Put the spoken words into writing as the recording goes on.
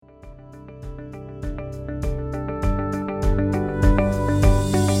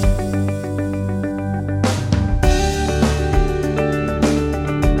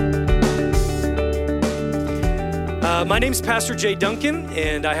name's Pastor Jay Duncan,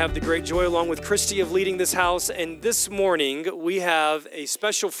 and I have the great joy, along with Christy, of leading this house. And this morning, we have a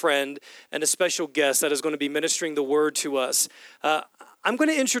special friend and a special guest that is going to be ministering the word to us. I'm going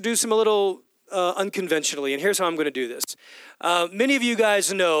to introduce him a little unconventionally, and here's how I'm going to do this. Many of you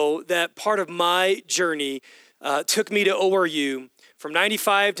guys know that part of my journey took me to ORU from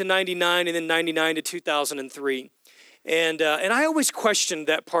 95 to 99, and then 99 to 2003. And I always questioned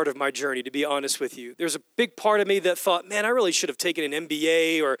that part of my journey, to be honest with you. There's a big part of me that thought, man, I really should have taken an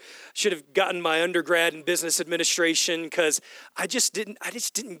MBA or should have gotten my undergrad in business administration, because I just didn't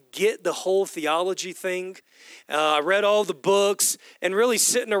get the whole theology thing. I read all the books, and really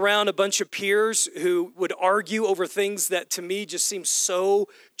sitting around a bunch of peers who would argue over things that to me just seemed so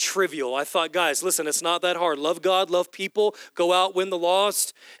trivial. I thought, guys, listen, it's not that hard. Love God, love people, go out, win the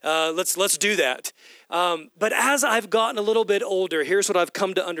lost. Let's do that. But as I've gotten a little bit older, here's what I've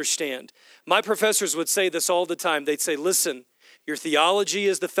come to understand. My professors would say this all the time. They'd say, listen, your theology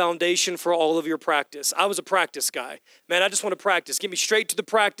is the foundation for all of your practice. I was a practice guy. Man, I just want to practice. Get me straight to the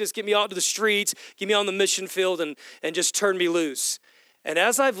practice. Get me out to the streets. Get me on the mission field and just turn me loose. And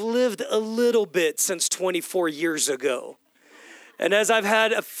as I've lived a little bit since 24 years ago, and as I've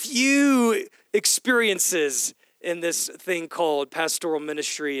had a few experiences in this thing called pastoral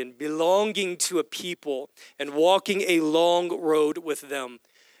ministry and belonging to a people and walking a long road with them,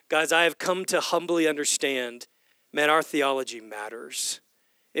 guys, I have come to humbly understand, man, our theology matters.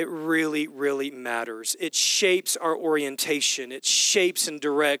 It really, really matters. It shapes our orientation. It shapes and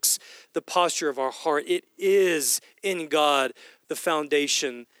directs the posture of our heart. It is, in God, the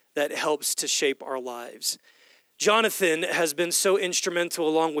foundation that helps to shape our lives. Jonathan has been so instrumental,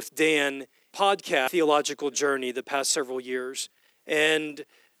 along with Dan, podcast Theological Journey the past several years. And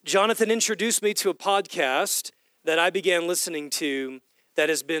Jonathan introduced me to a podcast that I began listening to that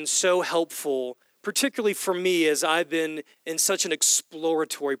has been so helpful, particularly for me as I've been in such an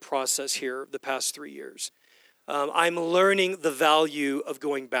exploratory process here the past 3 years. I'm learning the value of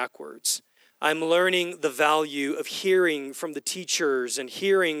going backwards. I'm learning the value of hearing from the teachers and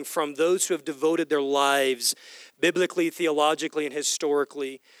hearing from those who have devoted their lives biblically, theologically, and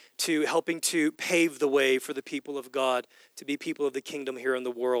historically to helping to pave the way for the people of God to be people of the kingdom here in the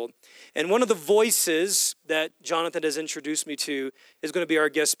world. And one of the voices that Jonathan has introduced me to is going to be our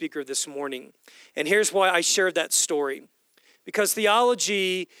guest speaker this morning. And here's why I shared that story. Because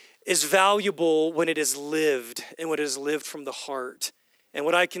theology is valuable when it is lived and when it is lived from the heart. And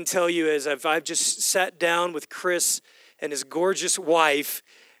what I can tell you is I've just sat down with Chris and his gorgeous wife.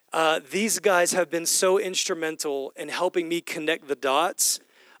 These guys have been so instrumental in helping me connect the dots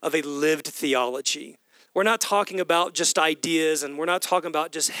of a lived theology. We're not talking about just ideas, and we're not talking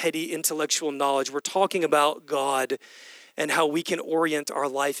about just heady intellectual knowledge. We're talking about God and how we can orient our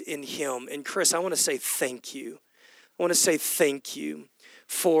life in Him. And Chris, I want to say thank you. I want to say thank you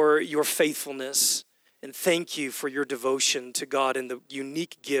for your faithfulness, and thank you for your devotion to God and the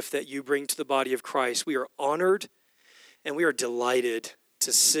unique gift that you bring to the body of Christ. We are honored and we are delighted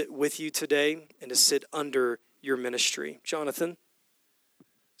to sit with you today and to sit under your ministry. Jonathan?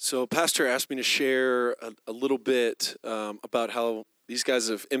 So Pastor asked me to share a little bit about how these guys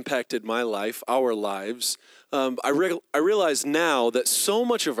have impacted my life, our lives. I realize now that so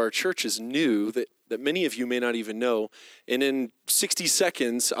much of our church is new that many of you may not even know. And in 60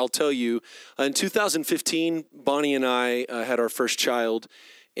 seconds, I'll tell you, in 2015, Bonnie and I had our first child,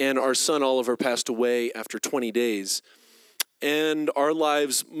 and our son Oliver passed away after 20 days. And our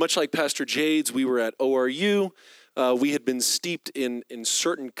lives, much like Pastor Jade's, we were at ORU. We had been steeped in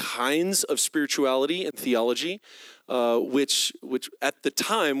certain kinds of spirituality and theology, which at the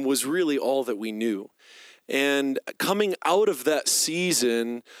time was really all that we knew. And coming out of that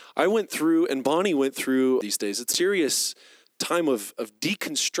season, I went through, and Bonnie went through these days, it's a serious time of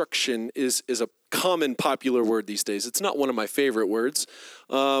deconstruction is a common popular word these days. It's not one of my favorite words,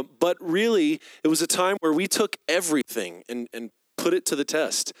 but really it was a time where we took everything and put it to the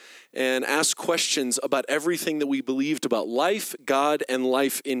test and asked questions about everything that we believed about life, God, and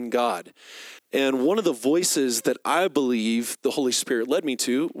life in God. And one of the voices that I believe the Holy Spirit led me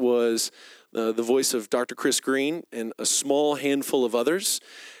to was the voice of Dr. Chris Green and a small handful of others.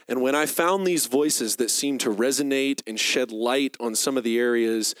 And when I found these voices that seemed to resonate and shed light on some of the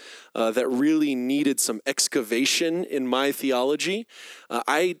areas that really needed some excavation in my theology,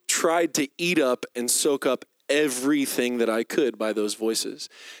 I tried to eat up and soak up everything that I could by those voices.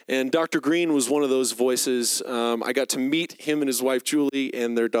 And Dr. Green was one of those voices. I got to meet him and his wife, Julie,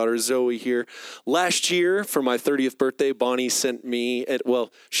 and their daughter, Zoe, here. Last year, for my 30th birthday, Bonnie sent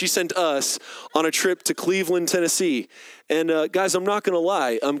she sent us on a trip to Cleveland, Tennessee. And guys, I'm not going to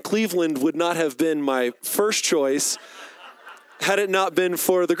lie. Cleveland would not have been my first choice had it not been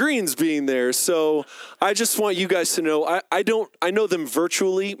for the Greens being there. So I just want you guys to know, I know them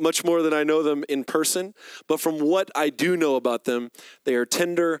virtually much more than I know them in person, but from what I do know about them, they are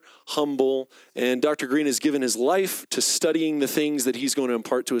tender, humble, and Dr. Green has given his life to studying the things that he's going to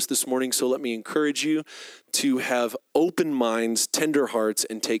impart to us this morning. So let me encourage you to have open minds, tender hearts,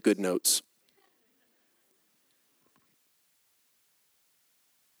 and take good notes.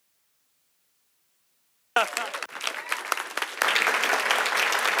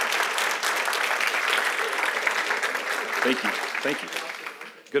 Thank you. Thank you.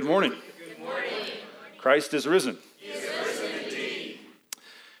 Good morning. Good morning. Christ is risen. He is risen indeed.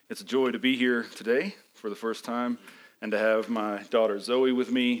 It's a joy to be here today for the first time and to have my daughter Zoe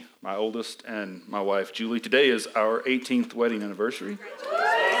with me, my oldest, and my wife Julie. Today is our 18th wedding anniversary.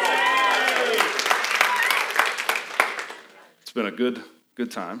 It's been a good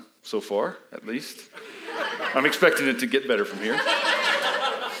time so far, at least. I'm expecting it to get better from here.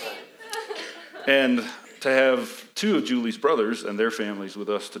 And to have two of Julie's brothers and their families with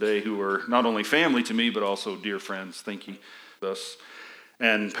us today who are not only family to me, but also dear friends. Thank you to us.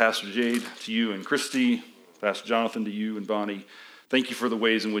 And Pastor Jade, to you and Christy, Pastor Jonathan, to you and Bonnie. Thank you for the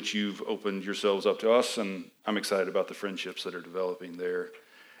ways in which you've opened yourselves up to us, and I'm excited about the friendships that are developing there.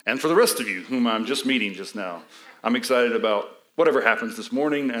 And for the rest of you, whom I'm just meeting just now, I'm excited about whatever happens this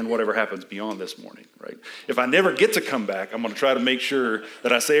morning and whatever happens beyond this morning, right? If I never get to come back, I'm going to try to make sure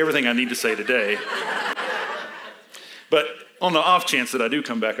that I say everything I need to say today. But on the off chance that I do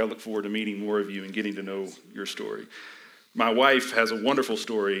come back, I look forward to meeting more of you and getting to know your story. My wife has a wonderful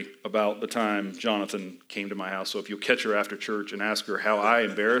story about the time Jonathan came to my house. So if you'll catch her after church and ask her how I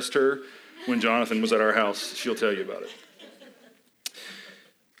embarrassed her when Jonathan was at our house, she'll tell you about it.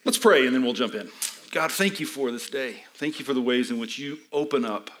 Let's pray and then we'll jump in. God, thank you for this day. Thank you for the ways in which you open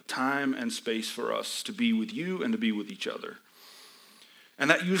up time and space for us to be with you and to be with each other. And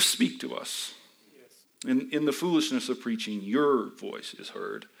that you speak to us. In the foolishness of preaching, your voice is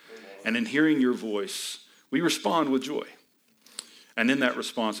heard. And in hearing your voice, we respond with joy. And in that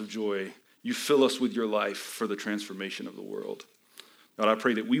response of joy, you fill us with your life for the transformation of the world. God, I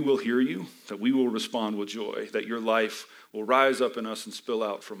pray that we will hear you, that we will respond with joy, that your life will rise up in us and spill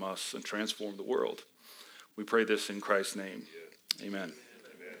out from us and transform the world. We pray this in Christ's name. Amen.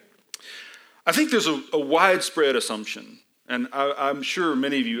 I think there's a widespread assumption, and I'm sure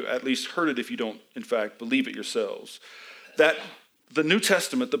many of you at least heard it if you don't, in fact, believe it yourselves, that the New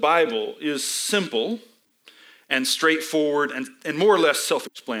Testament, the Bible, is simple and straightforward and more or less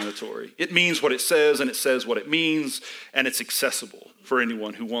self-explanatory. It means what it says, and it says what it means, and it's accessible for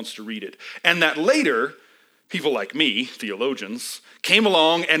anyone who wants to read it. And that later, people like me, theologians, came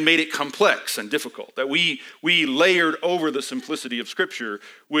along and made it complex and difficult, that we layered over the simplicity of Scripture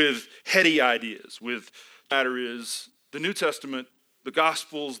with heady ideas. With the matter is, the New Testament, the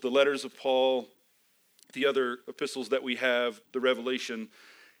Gospels, the letters of Paul, the other epistles that we have, the Revelation,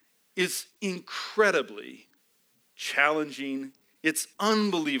 is incredibly challenging. It's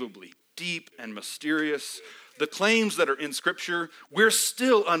unbelievably deep and mysterious. The claims that are in Scripture, we're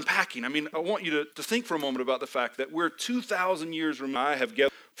still unpacking. I mean, I want you to think for a moment about the fact that we're 2,000 years removed. I have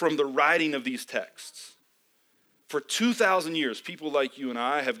gathered from the writing of these texts. For 2,000 years, people like you and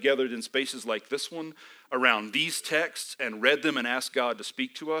I have gathered in spaces like this one around these texts and read them and asked God to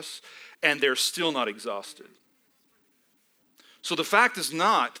speak to us, and they're still not exhausted. So the fact is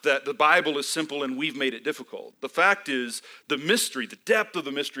not that the Bible is simple and we've made it difficult. The fact is the mystery, the depth of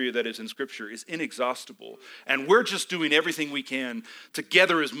the mystery that is in Scripture is inexhaustible. And we're just doing everything we can to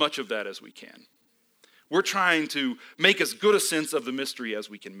gather as much of that as we can. We're trying to make as good a sense of the mystery as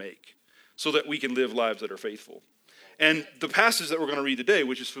we can make so that we can live lives that are faithful. And the passage that we're going to read today,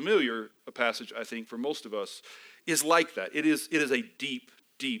 which is familiar, a passage I think for most of us, is like that. It is a deep,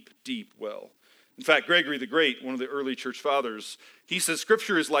 deep, deep well. In fact, Gregory the Great, one of the early church fathers, he says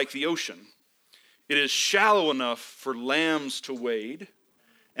Scripture is like the ocean. It is shallow enough for lambs to wade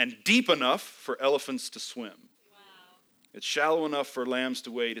and deep enough for elephants to swim. Wow. It's shallow enough for lambs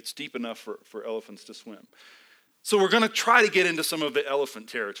to wade. It's deep enough for elephants to swim. So we're going to try to get into some of the elephant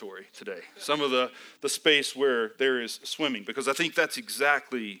territory today, some of the space where there is swimming, because I think that's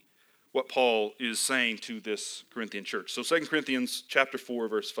exactly what Paul is saying to this Corinthian church. So 2 Corinthians chapter 4,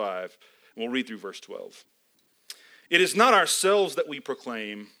 verse 5. And we'll read through verse 12. It is not ourselves that we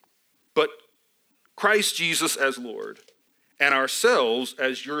proclaim, but Christ Jesus as Lord, and ourselves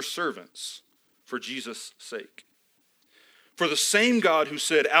as your servants for Jesus' sake. For the same God who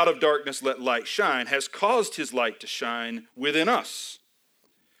said, out of darkness let light shine, has caused his light to shine within us,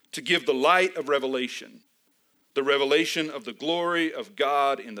 to give the light of revelation, the revelation of the glory of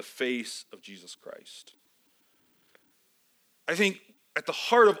God in the face of Jesus Christ. I think at the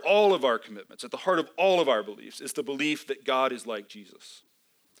heart of all of our commitments, at the heart of all of our beliefs, is the belief that God is like Jesus.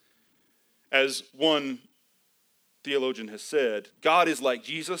 As one theologian has said, God is like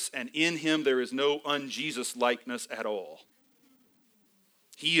Jesus, and in him there is no un-Jesus likeness at all.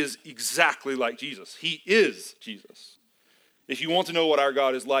 He is exactly like Jesus. He is Jesus. If you want to know what our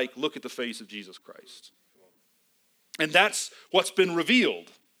God is like, look at the face of Jesus Christ. And that's what's been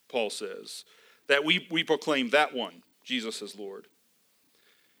revealed, Paul says, that we proclaim that one, Jesus as Lord.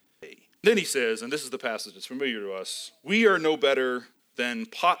 Then he says, and this is the passage that's familiar to us, we are no better than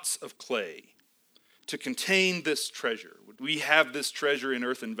pots of clay to contain this treasure. We have this treasure in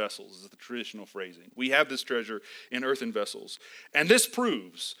earthen vessels, is the traditional phrasing. We have this treasure in earthen vessels. And this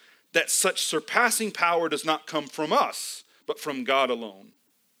proves that such surpassing power does not come from us, but from God alone.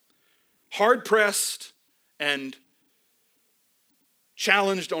 Hard-pressed and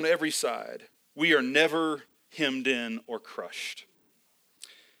challenged on every side, we are never hemmed in or crushed.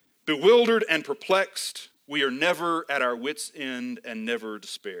 Bewildered and perplexed, we are never at our wits' end and never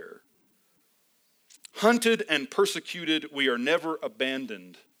despair. Hunted and persecuted, we are never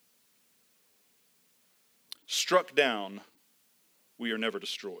abandoned. Struck down, we are never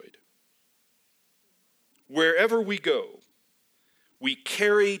destroyed. Wherever we go, we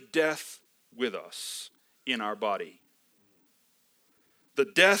carry death with us in our body. The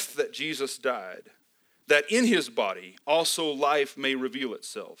death that Jesus died, that in his body also life may reveal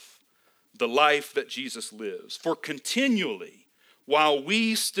itself, the life that Jesus lives. For continually, while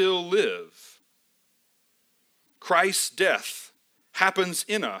we still live, Christ's death happens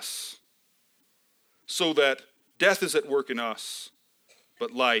in us, so that death is at work in us,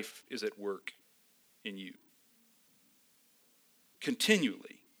 but life is at work in you.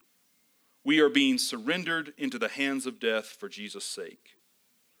 Continually, we are being surrendered into the hands of death for Jesus' sake,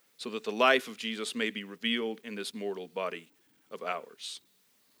 so that the life of Jesus may be revealed in this mortal body of ours.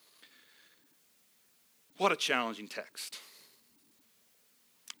 What a challenging text.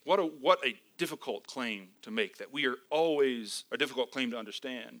 What a difficult claim to make, that we are always, a difficult claim to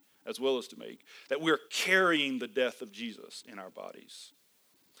understand as well as to make, that we're carrying the death of Jesus in our bodies.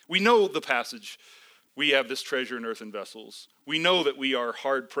 We know the passage, we have this treasure in earthen vessels. We know that we are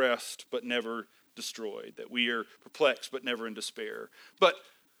hard-pressed but never destroyed, that we are perplexed but never in despair. But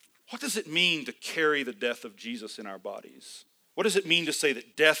what does it mean to carry the death of Jesus in our bodies? What does it mean to say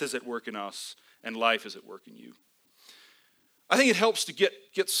that death is at work in us and life is at work in you? I think it helps to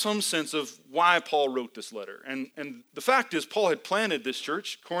get some sense of why Paul wrote this letter. And the fact is, Paul had planted this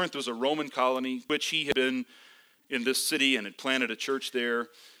church. Corinth was a Roman colony, which he had been in this city and had planted a church there.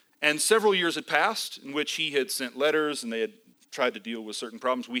 And several years had passed in which he had sent letters and they had tried to deal with certain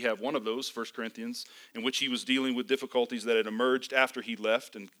problems. We have one of those, 1 Corinthians, in which he was dealing with difficulties that had emerged after he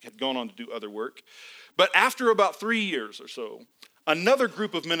left and had gone on to do other work. But after about 3 years or so, another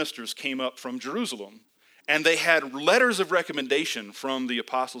group of ministers came up from Jerusalem, and they had letters of recommendation from the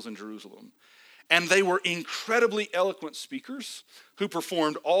apostles in Jerusalem. And they were incredibly eloquent speakers who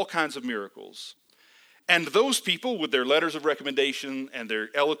performed all kinds of miracles. And those people, with their letters of recommendation and their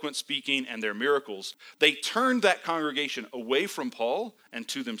eloquent speaking and their miracles, they turned that congregation away from Paul and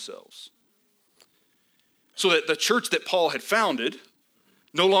to themselves. So that the church that Paul had founded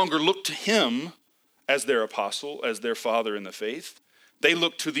no longer looked to him as their apostle, as their father in the faith. They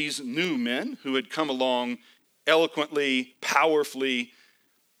looked to these new men who had come along eloquently, powerfully,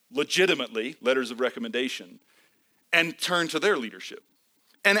 legitimately, letters of recommendation, and turned to their leadership.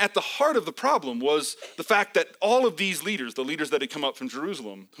 And at the heart of the problem was the fact that all of these leaders, the leaders that had come up from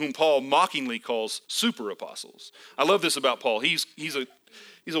Jerusalem, whom Paul mockingly calls super apostles. I love this about Paul. He's a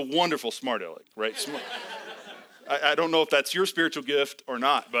wonderful smart aleck, right? I don't know if that's your spiritual gift or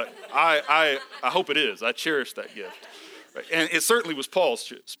not, but I hope it is. I cherish that gift. Right? And it certainly was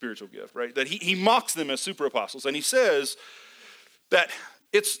Paul's spiritual gift, right? That he mocks them as super apostles. And he says that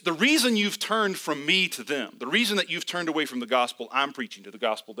it's the reason you've turned from me to them, the reason that you've turned away from the gospel I'm preaching to the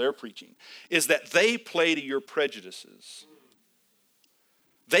gospel they're preaching, is that they play to your prejudices.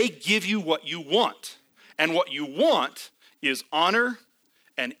 They give you what you want. And what you want is honor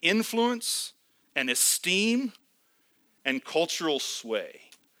and influence and esteem and cultural sway.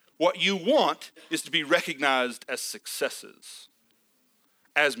 What you want is to be recognized as successes,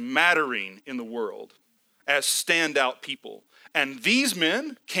 as mattering in the world, as standout people. And these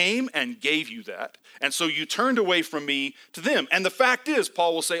men came and gave you that. And so you turned away from me to them. And the fact is,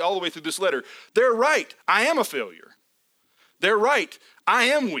 Paul will say all the way through this letter, they're right. I am a failure. They're right. I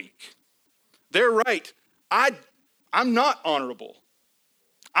am weak. They're right. I'm not honorable.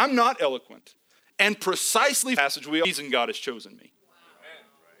 I'm not eloquent. And precisely the passage, the reason God has chosen me.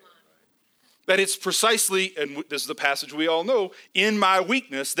 That it's precisely, and this is the passage we all know, in my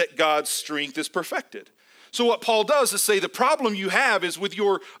weakness that God's strength is perfected. So what Paul does is say the problem you have is with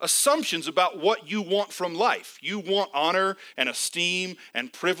your assumptions about what you want from life. You want honor and esteem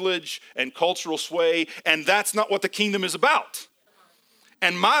and privilege and cultural sway, and that's not what the kingdom is about.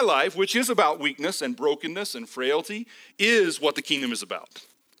 And my life, which is about weakness and brokenness and frailty, is what the kingdom is about.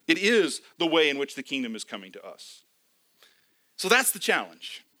 It is the way in which the kingdom is coming to us. So that's the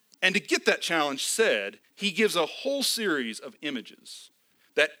challenge. And to get that challenge said, he gives a whole series of images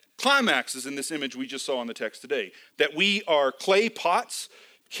that climaxes in this image we just saw in the text today, that we are clay pots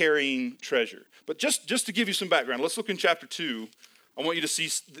carrying treasure. But just to give you some background, let's look in chapter 2. I want you to see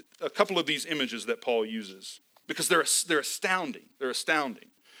a couple of these images that Paul uses because they're astounding. They're astounding.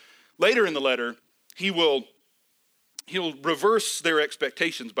 Later in the letter, he'll reverse their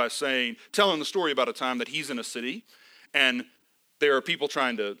expectations by telling the story about a time that he's in a city and there are people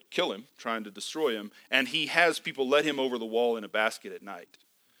trying to kill him, trying to destroy him, and he has people let him over the wall in a basket at night.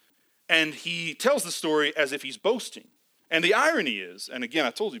 And he tells the story as if he's boasting. And the irony is, and again,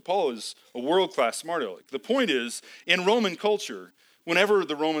 I told you, Paul is a world-class smart aleck. The point is, in Roman culture, whenever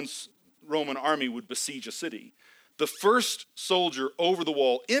the Roman army would besiege a city, the first soldier over the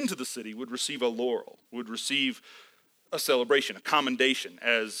wall into the city would receive a laurel, would receive a celebration, a commendation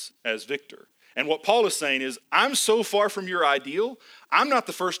as victor. And what Paul is saying is, I'm so far from your ideal, I'm not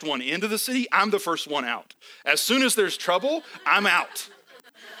the first one into the city, I'm the first one out. As soon as there's trouble, I'm out.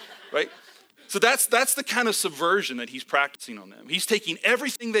 Right? So that's the kind of subversion that he's practicing on them. He's taking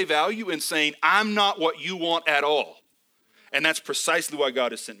everything they value and saying, I'm not what you want at all. And that's precisely why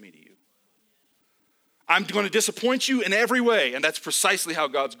God has sent me to you. I'm going to disappoint you in every way, and that's precisely how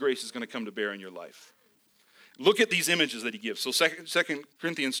God's grace is going to come to bear in your life. Look at these images that he gives. So 2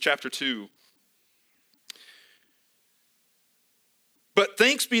 Corinthians chapter 2. But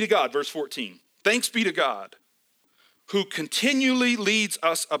thanks be to God, verse 14. Thanks be to God, who continually leads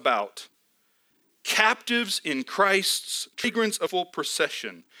us about, captives in Christ's fragrance of full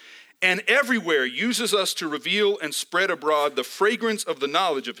procession, and everywhere uses us to reveal and spread abroad the fragrance of the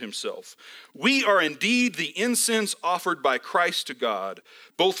knowledge of himself. We are indeed the incense offered by Christ to God,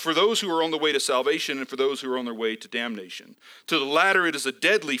 both for those who are on the way to salvation and for those who are on their way to damnation. To the latter it is a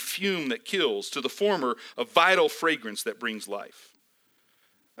deadly fume that kills, to the former a vital fragrance that brings life.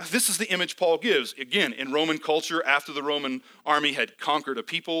 This is the image Paul gives. Again, in Roman culture, after the Roman army had conquered a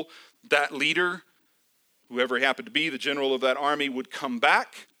people, that leader, whoever he happened to be, the general of that army, would come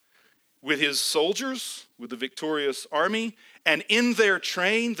back with his soldiers, with the victorious army, and in their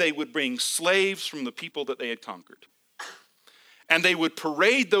train, they would bring slaves from the people that they had conquered. And they would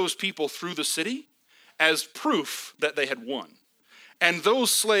parade those people through the city as proof that they had won. And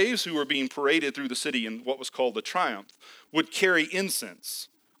those slaves who were being paraded through the city in what was called the triumph would carry incense,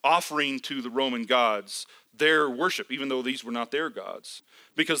 offering to the Roman gods their worship, even though these were not their gods,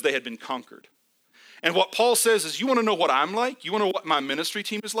 because they had been conquered. And what Paul says is, you want to know what I'm like? You want to know what my ministry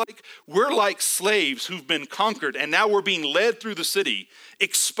team is like? We're like slaves who've been conquered, and now we're being led through the city,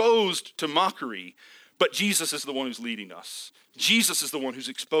 exposed to mockery, but Jesus is the one who's leading us. Jesus is the one who's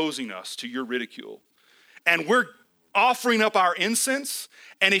exposing us to your ridicule. And we're offering up our incense,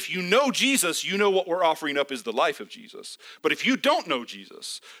 and if you know Jesus, you know what we're offering up is the life of Jesus. But if you don't know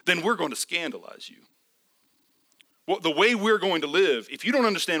Jesus, then we're going to scandalize you. Well, the way we're going to live, if you don't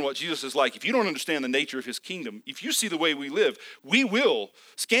understand what Jesus is like, if you don't understand the nature of his kingdom, if you see the way we live, we will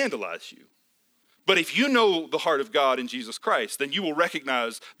scandalize you. But if you know the heart of God in Jesus Christ, then you will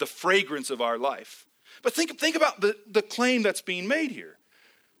recognize the fragrance of our life. But think about the claim that's being made here.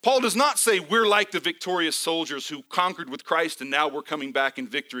 Paul does not say we're like the victorious soldiers who conquered with Christ and now we're coming back in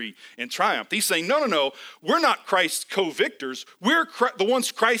victory and triumph. He's saying, no, we're not Christ's co-victors. We're the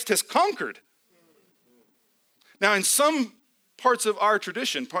ones Christ has conquered. Now, in some parts of our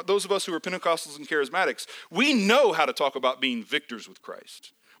tradition, those of us who are Pentecostals and charismatics, we know how to talk about being victors with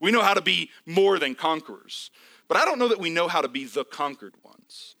Christ. We know how to be more than conquerors. But I don't know that we know how to be the conquered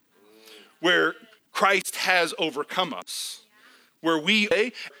ones, where Christ has overcome us, where we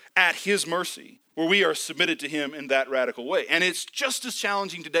are at his mercy, where we are submitted to him in that radical way. And it's just as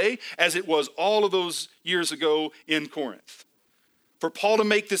challenging today as it was all of those years ago in Corinth. For Paul to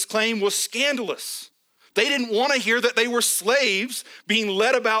make this claim was scandalous. They didn't want to hear that they were slaves being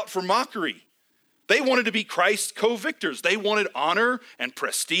led about for mockery. They wanted to be Christ's co-victors. They wanted honor and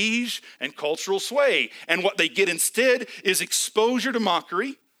prestige and cultural sway. And what they get instead is exposure to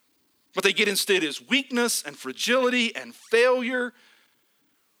mockery. What they get instead is weakness and fragility and failure.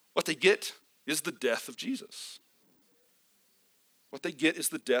 What they get is the death of Jesus. What they get is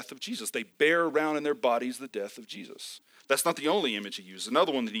the death of Jesus. They bear around in their bodies the death of Jesus. That's not the only image he uses.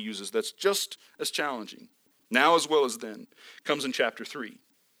 Another one that he uses that's just as challenging, now as well as then, comes in chapter 3.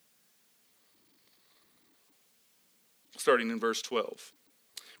 Starting in verse 12.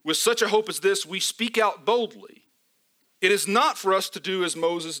 With such a hope as this, we speak out boldly. It is not for us to do as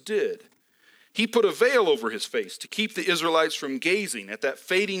Moses did. He put a veil over his face to keep the Israelites from gazing at that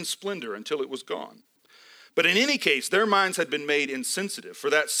fading splendor until it was gone. But in any case, their minds had been made insensitive, for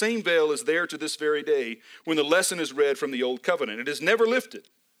that same veil is there to this very day when the lesson is read from the Old Covenant. It is never lifted,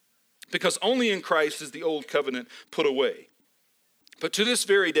 because only in Christ is the Old Covenant put away. But to this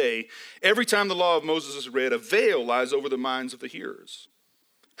very day, every time the law of Moses is read, a veil lies over the minds of the hearers.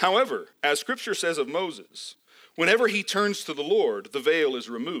 However, as Scripture says of Moses, whenever he turns to the Lord, the veil is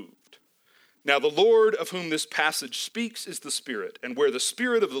removed. Now the Lord of whom this passage speaks is the Spirit, and where the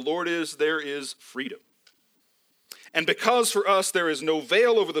Spirit of the Lord is, there is freedom. And because for us there is no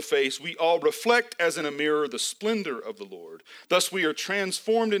veil over the face, we all reflect as in a mirror the splendor of the Lord. Thus we are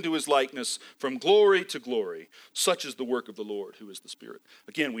transformed into his likeness from glory to glory. Such is the work of the Lord, who is the Spirit.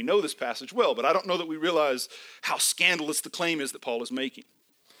 Again, we know this passage well, but I don't know that we realize how scandalous the claim is that Paul is making.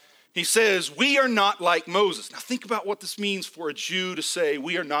 He says, we are not like Moses. Now think about what this means for a Jew to say,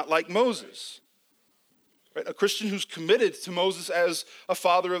 we are not like Moses. Right? A Christian who's committed to Moses as a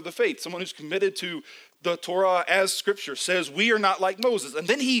father of the faith, someone who's committed to the Torah as Scripture says, we are not like Moses. And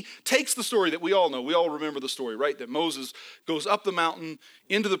then he takes the story that we all know. We all remember the story, right? That Moses goes up the mountain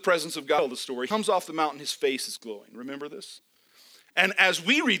into the presence of God. The story comes off the mountain, his face is glowing. Remember this? And as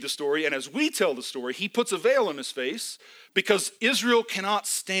we read the story and as we tell the story, he puts a veil on his face because Israel cannot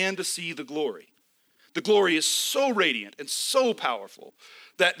stand to see the glory. The glory is so radiant and so powerful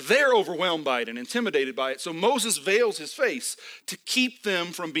that they're overwhelmed by it and intimidated by it. So Moses veils his face to keep them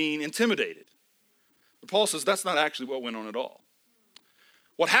from being intimidated. But Paul says that's not actually what went on at all.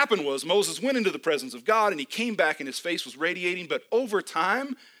 What happened was Moses went into the presence of God and he came back and his face was radiating, but over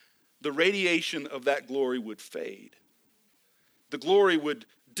time, the radiation of that glory would fade. The glory would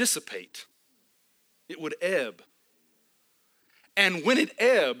dissipate. It would ebb. And when it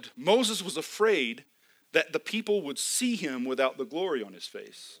ebbed, Moses was afraid that the people would see him without the glory on his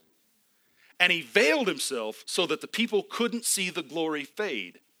face. And he veiled himself so that the people couldn't see the glory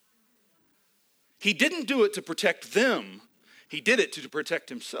fade. He didn't do it to protect them. He did it to protect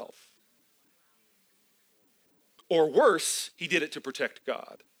himself. Or worse, he did it to protect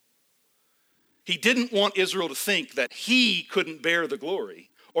God. He didn't want Israel to think that he couldn't bear the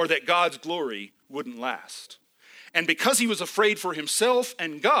glory or that God's glory wouldn't last. And because he was afraid for himself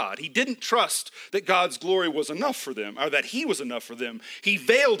and God, he didn't trust that God's glory was enough for them or that he was enough for them. He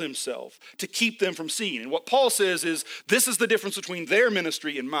veiled himself to keep them from seeing. And what Paul says is, this is the difference between their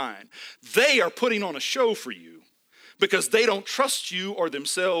ministry and mine. They are putting on a show for you because they don't trust you or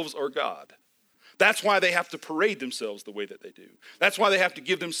themselves or God. That's why they have to parade themselves the way that they do. That's why they have to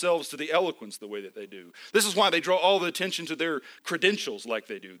give themselves to the eloquence the way that they do. This is why they draw all the attention to their credentials like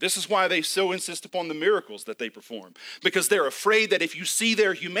they do. This is why they so insist upon the miracles that they perform. Because they're afraid that if you see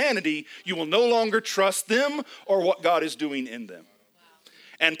their humanity, you will no longer trust them or what God is doing in them.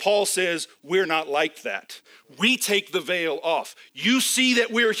 And Paul says, we're not like that. We take the veil off. You see that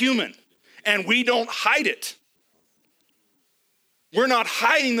we're human, and we don't hide it. We're not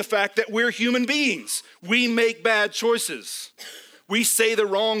hiding the fact that we're human beings. We make bad choices. We say the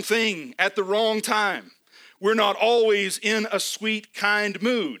wrong thing at the wrong time. We're not always in a sweet, kind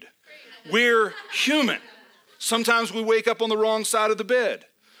mood. We're human. Sometimes we wake up on the wrong side of the bed.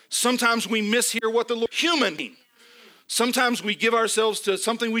 Sometimes we mishear what the Lord human means. Sometimes we give ourselves to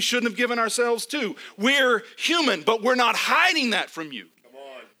something we shouldn't have given ourselves to. We're human, but we're not hiding that from you. Come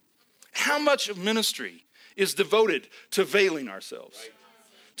on. How much of ministry is devoted to veiling ourselves,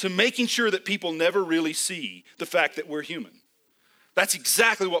 to making sure that people never really see the fact that we're human? That's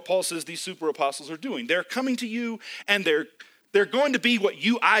exactly what Paul says these super apostles are doing. They're coming to you and they're going to be what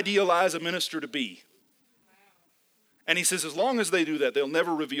you idealize a minister to be. And he says as long as they do that, they'll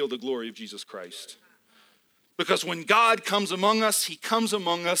never reveal the glory of Jesus Christ. Because when God comes among us, he comes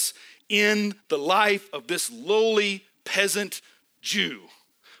among us in the life of this lowly peasant Jew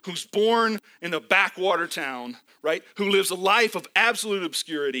who's born in a backwater town, right? Who lives a life of absolute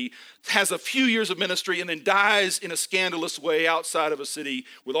obscurity, has a few years of ministry, and then dies in a scandalous way outside of a city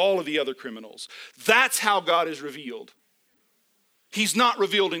with all of the other criminals. That's how God is revealed. He's not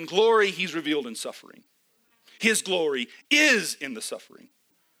revealed in glory, he's revealed in suffering. His glory is in the suffering.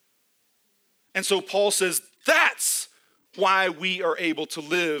 And so Paul says that's why we are able to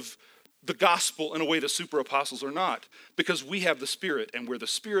live the gospel in a way that super apostles are not, because we have the Spirit, and where the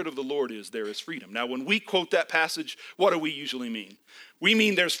Spirit of the Lord is, there is freedom. Now, when we quote that passage, what do we usually mean? We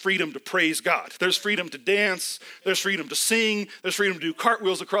mean there's freedom to praise God. There's freedom to dance. There's freedom to sing. There's freedom to do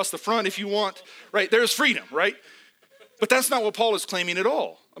cartwheels across the front if you want, right? There's freedom, right? But that's not what Paul is claiming at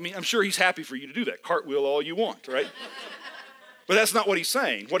all. I mean, I'm sure he's happy for you to do that. Cartwheel all you want, right? But that's not what he's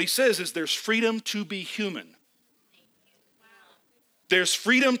saying. What he says is there's freedom to be human. There's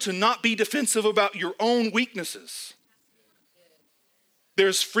freedom to not be defensive about your own weaknesses.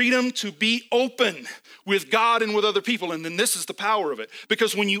 There's freedom to be open with God and with other people. And then this is the power of it.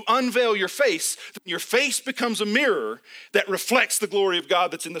 Because when you unveil your face becomes a mirror that reflects the glory of God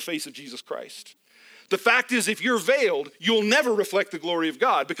that's in the face of Jesus Christ. The fact is, if you're veiled, you'll never reflect the glory of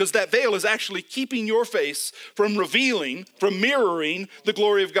God, because that veil is actually keeping your face from revealing, from mirroring the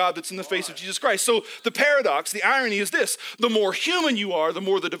glory of God that's in the face of Jesus Christ. So the paradox, the irony is this: the more human you are, the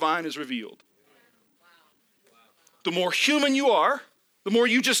more the divine is revealed. The more human you are, the more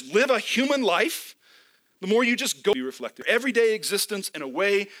you just live a human life, the more you just go be reflected. Everyday existence in a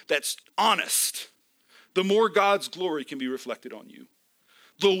way that's honest, the more God's glory can be reflected on you.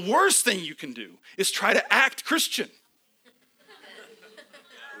 The worst thing you can do is try to act Christian.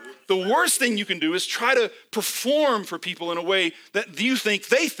 The worst thing you can do is try to perform for people in a way that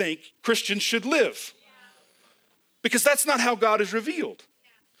they think Christians should live. Because that's not how God is revealed.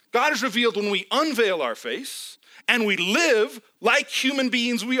 God is revealed when we unveil our face and we live like human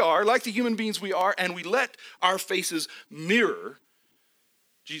beings we are, like the human beings we are, and we let our faces mirror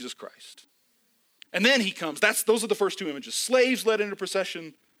Jesus Christ. And then he comes. Those are the first two images. Slaves led into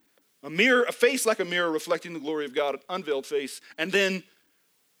procession, a face like a mirror reflecting the glory of God, an unveiled face, and then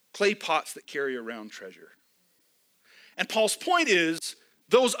clay pots that carry around treasure. And Paul's point is,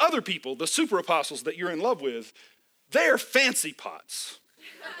 those other people, the super apostles that you're in love with, they're fancy pots.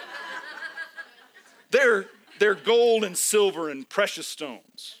 They're gold and silver and precious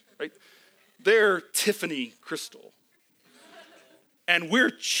stones, right? They're Tiffany crystal. And we're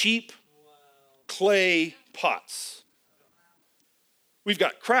cheap clay pots. We've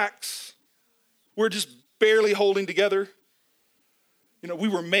got cracks. We're just barely holding together. You know, we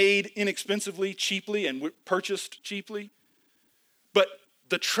were made inexpensively, cheaply, and we're purchased cheaply. But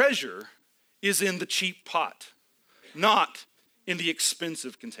the treasure is in the cheap pot, not in the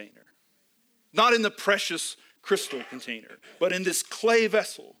expensive container, not in the precious crystal container, but in this clay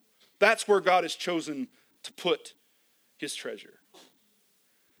vessel. That's where God has chosen to put his treasure.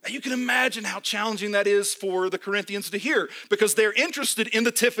 Now you can imagine how challenging that is for the Corinthians to hear, because they're interested in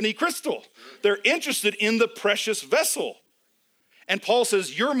the Tiffany crystal. They're interested in the precious vessel. And Paul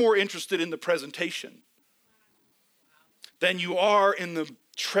says, you're more interested in the presentation than you are in the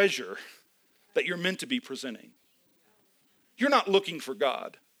treasure that you're meant to be presenting. You're not looking for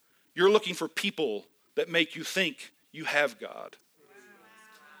God. You're looking for people that make you think you have God.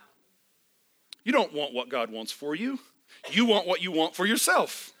 You don't want what God wants for you. You want what you want for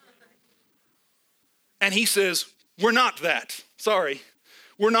yourself. And he says, we're not that. Sorry.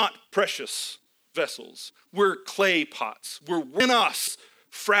 We're not precious vessels. We're clay pots. We're in us,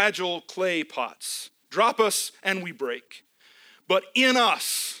 fragile clay pots. Drop us and we break. But in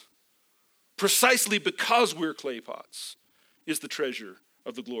us, precisely because we're clay pots, is the treasure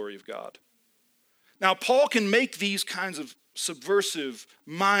of the glory of God. Now, Paul can make these kinds of subversive,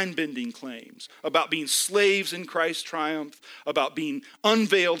 mind-bending claims about being slaves in Christ's triumph, about being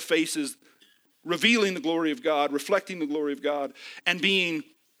unveiled faces, revealing the glory of God, reflecting the glory of God, and being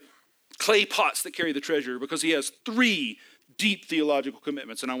clay pots that carry the treasure, because he has three deep theological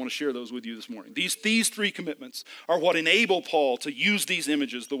commitments, and I want to share those with you this morning. These three commitments are what enable Paul to use these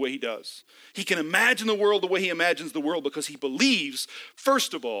images the way he does. He can imagine the world the way he imagines the world because he believes,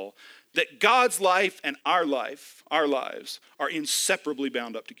 first of all, that God's life and our lives, are inseparably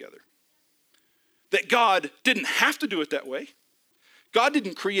bound up together. That God didn't have to do it that way. God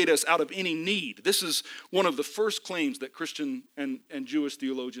didn't create us out of any need. This is one of the first claims that Christian and Jewish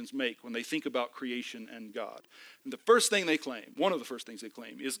theologians make when they think about creation and God. And one of the first things they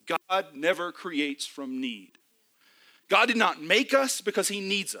claim, is God never creates from need. God did not make us because he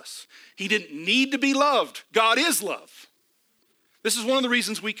needs us. He didn't need to be loved. God is love. This is one of the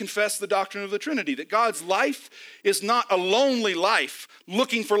reasons we confess the doctrine of the Trinity, that God's life is not a lonely life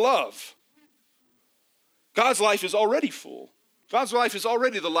looking for love. God's life is already full. God's life is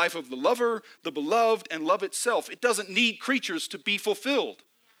already the life of the lover, the beloved, and love itself. It doesn't need creatures to be fulfilled.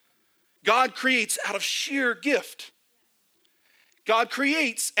 God creates out of sheer gift. God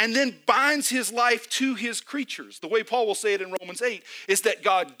creates and then binds his life to his creatures. The way Paul will say it in Romans 8 is that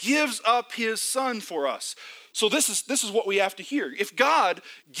God gives up his son for us. So this is what we have to hear. If God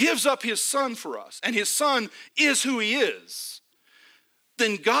gives up his son for us, and his son is who he is,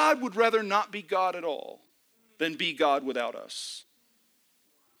 then God would rather not be God at all than be God without us.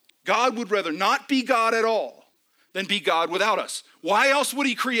 God would rather not be God at all than be God without us. Why else would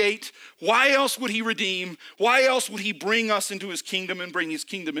he create? Why else would he redeem? Why else would he bring us into his kingdom and bring his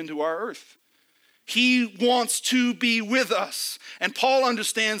kingdom into our earth? He wants to be with us. And Paul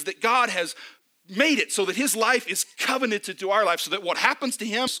understands that God has made it so that his life is covenanted to our life, so that what happens to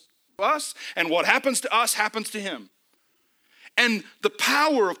him to us, and what happens to us happens to him. And the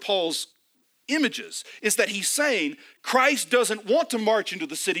power of Paul's images is that he's saying Christ doesn't want to march into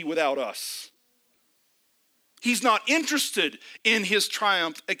the city without us. He's not interested in his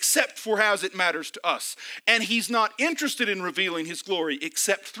triumph except for as it matters to us. And he's not interested in revealing his glory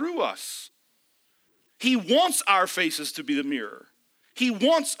except through us. He wants our faces to be the mirror. He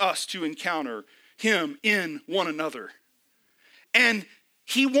wants us to encounter him in one another. And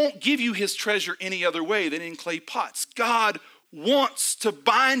he won't give you his treasure any other way than in clay pots. God wants to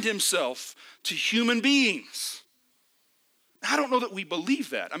bind himself to human beings. I don't know that we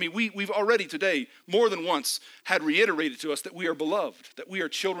believe that. I mean, we've already today more than once had reiterated to us that we are beloved, that we are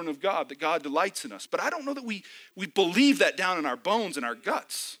children of God, that God delights in us. But I don't know that we believe that down in our bones and our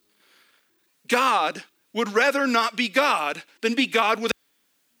guts. God would rather not be God than be God with.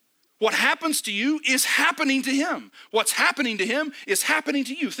 What happens to you is happening to him. What's happening to him is happening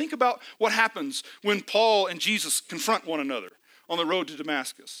to you. Think about what happens when Paul and Jesus confront one another on the road to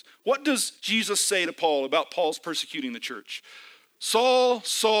Damascus. What does Jesus say to Paul about Paul's persecuting the church? Saul,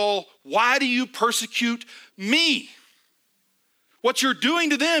 Saul, why do you persecute me? What you're doing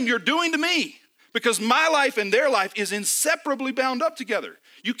to them, you're doing to me. Because my life and their life is inseparably bound up together.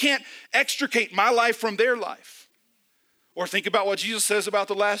 You can't extricate my life from their life. Or think about what Jesus says about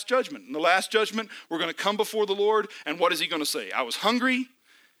the last judgment. In the last judgment, we're going to come before the Lord, and what is he going to say? I was hungry,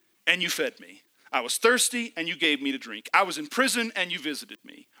 and you fed me. I was thirsty, and you gave me to drink. I was in prison, and you visited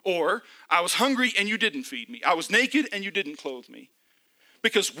me. Or, I was hungry, and you didn't feed me. I was naked, and you didn't clothe me.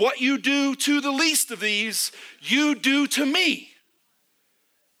 Because what you do to the least of these, you do to me.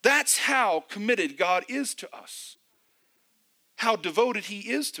 That's how committed God is to us. How devoted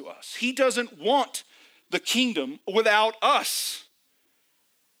he is to us. He doesn't want the kingdom without us.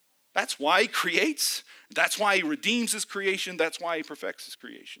 That's why he creates. That's why he redeems his creation. That's why he perfects his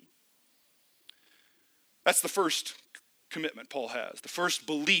creation. That's the first commitment Paul has, the first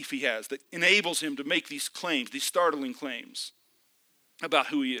belief he has that enables him to make these claims, these startling claims about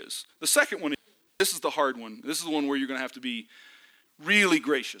who he is. The second one, this is the hard one. This is the one where you're going to have to be really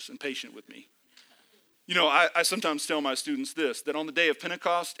gracious and patient with me. You know, I sometimes tell my students this, that on the day of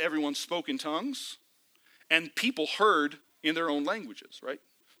Pentecost, everyone spoke in tongues, and people heard in their own languages, right?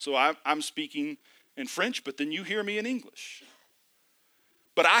 So I'm speaking in French, but then you hear me in English.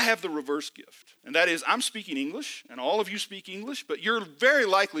 But I have the reverse gift, and that is I'm speaking English, and all of you speak English, but you're very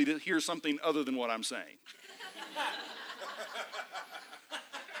likely to hear something other than what I'm saying.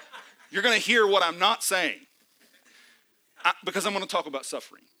 You're going to hear what I'm not saying, because I'm going to talk about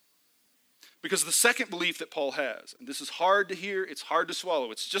suffering. Because the second belief that Paul has, and this is hard to hear, it's hard to swallow.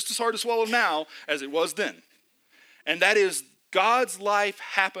 It's just as hard to swallow now as it was then. And that is God's life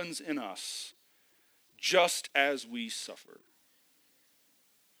happens in us just as we suffer.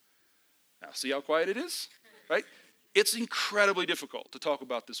 Now, see how quiet it is? Right? It's incredibly difficult to talk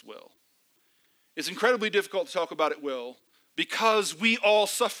about this well. It's incredibly difficult to talk about it well because we all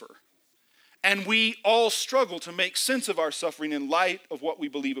suffer. And we all struggle to make sense of our suffering in light of what we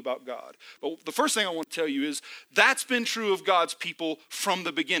believe about God. But the first thing I want to tell you is that's been true of God's people from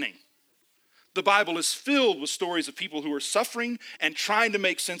the beginning. The Bible is filled with stories of people who are suffering and trying to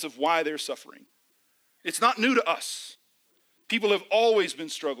make sense of why they're suffering. It's not new to us. People have always been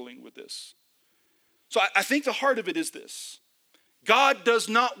struggling with this. So I think the heart of it is this. God does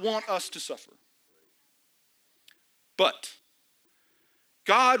not want us to suffer. But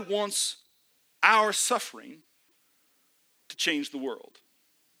God wants our suffering to change the world.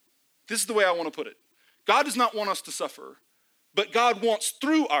 This is the way I want to put it. God does not want us to suffer, but God wants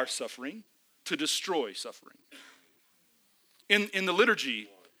through our suffering to destroy suffering. In the liturgy,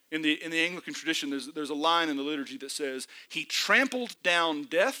 in the Anglican tradition, there's a line in the liturgy that says, he trampled down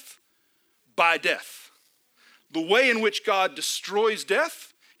death by death. The way in which God destroys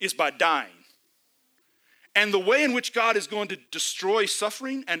death is by dying. And the way in which God is going to destroy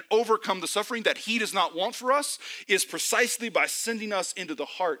suffering and overcome the suffering that he does not want for us is precisely by sending us into the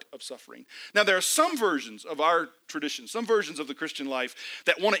heart of suffering. Now, there are some versions of our tradition, some versions of the Christian life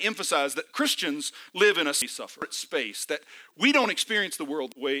that want to emphasize that Christians live in a separate space, that we don't experience the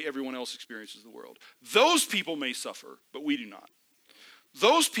world the way everyone else experiences the world. Those people may suffer, but we do not.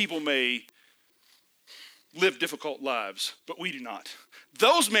 Those people may live difficult lives, but we do not.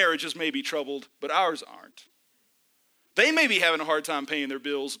 Those marriages may be troubled, but ours aren't. They may be having a hard time paying their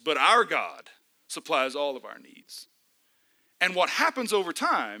bills, but our God supplies all of our needs. And what happens over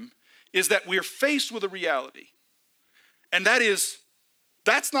time is that we're faced with a reality. And that is,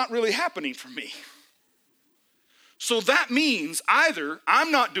 that's not really happening for me. So that means either I'm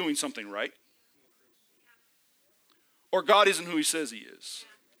not doing something right, or God isn't who he says he is.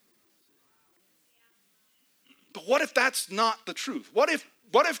 But what if that's not the truth? What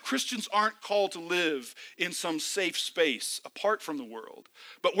if Christians aren't called to live in some safe space apart from the world,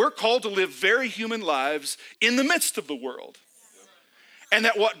 but we're called to live very human lives in the midst of the world? And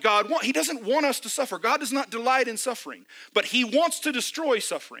that what God wants, he doesn't want us to suffer. God does not delight in suffering, but he wants to destroy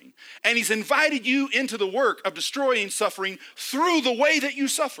suffering. And he's invited you into the work of destroying suffering through the way that you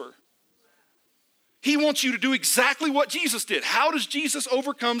suffer. He wants you to do exactly what Jesus did. How does Jesus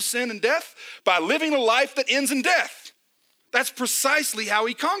overcome sin and death? By living a life that ends in death. That's precisely how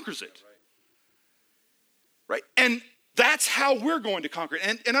he conquers it. Right? And that's how we're going to conquer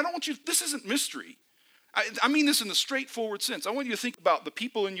it. And I don't want you, this isn't mystery. I mean this in the straightforward sense. I want you to think about the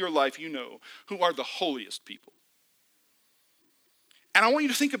people in your life you know who are the holiest people. And I want you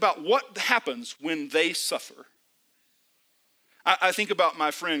to think about what happens when they suffer. I think about my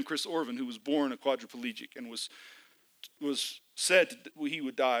friend Chris Orvin, who was born a quadriplegic and was said he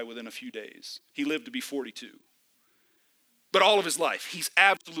would die within a few days. He lived to be 42. But all of his life, he's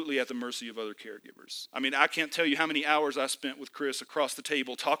absolutely at the mercy of other caregivers. I mean, I can't tell you how many hours I spent with Chris across the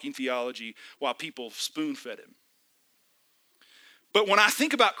table talking theology while people spoon-fed him. But when I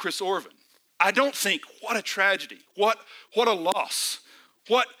think about Chris Orvin, I don't think, what a tragedy, what a loss,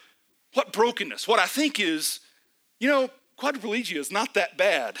 what brokenness. What I think is, quadriplegia is not that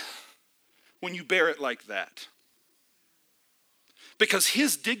bad when you bear it like that. Because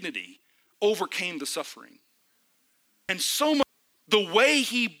his dignity overcame the suffering. And so much, the way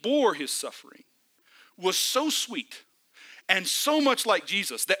he bore his suffering was so sweet and so much like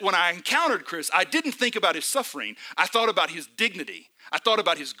Jesus that when I encountered Chris, I didn't think about his suffering. I thought about his dignity. I thought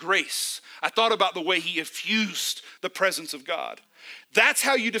about his grace. I thought about the way he effused the presence of God. That's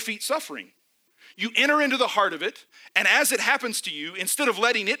how you defeat suffering. You enter into the heart of it, and as it happens to you, instead of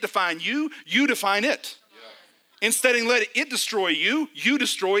letting it define you, you define it. Yeah. Instead of letting it destroy you, you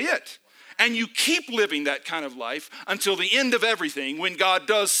destroy it. And you keep living that kind of life until the end of everything, when God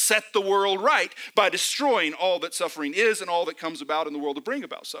does set the world right by destroying all that suffering is and all that comes about in the world to bring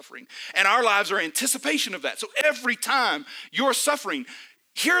about suffering. And our lives are anticipation of that. So every time you're suffering,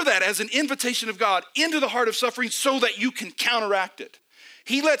 hear that as an invitation of God into the heart of suffering so that you can counteract it.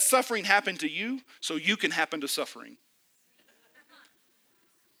 He lets suffering happen to you so you can happen to suffering.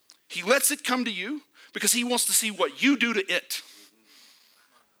 He lets it come to you because he wants to see what you do to it.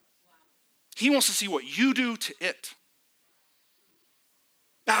 He wants to see what you do to it.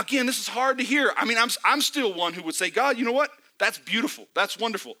 Now, again, this is hard to hear. I mean, I'm still one who would say, God, you know what? That's beautiful. That's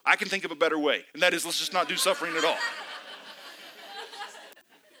wonderful. I can think of a better way. And that is, let's just not do suffering at all.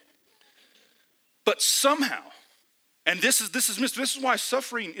 But somehow, and this is why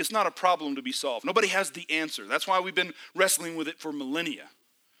suffering is not a problem to be solved. Nobody has the answer. That's why we've been wrestling with it for millennia.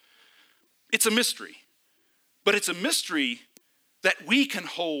 It's a mystery. But it's a mystery that we can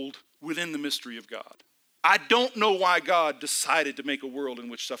hold within the mystery of God. I don't know why God decided to make a world in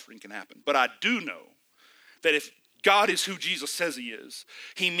which suffering can happen. But I do know that if God is who Jesus says he is,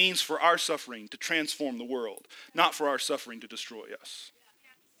 he means for our suffering to transform the world, not for our suffering to destroy us.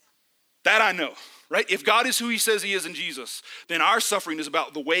 That I know, right? If God is who he says he is in Jesus, then our suffering is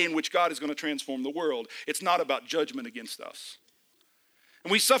about the way in which God is going to transform the world. It's not about judgment against us.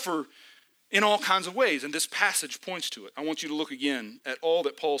 And we suffer in all kinds of ways, and this passage points to it. I want you to look again at all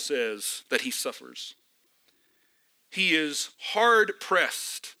that Paul says that he suffers. He is hard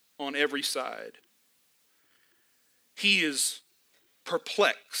pressed on every side. He is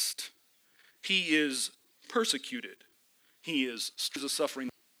perplexed. He is persecuted. He is suffering.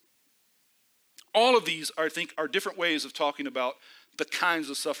 All of these, I think, are different ways of talking about the kinds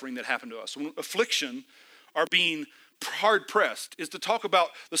of suffering that happen to us. When affliction, or being hard-pressed, is to talk about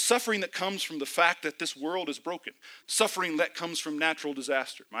the suffering that comes from the fact that this world is broken. Suffering that comes from natural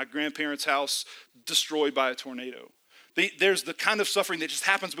disaster. My grandparents' house destroyed by a tornado. There's the kind of suffering that just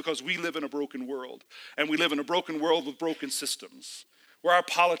happens because we live in a broken world. And we live in a broken world with broken systems, where our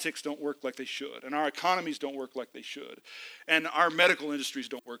politics don't work like they should, and our economies don't work like they should, and our medical industries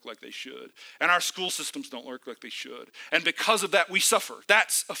don't work like they should, and our school systems don't work like they should. And because of that, we suffer.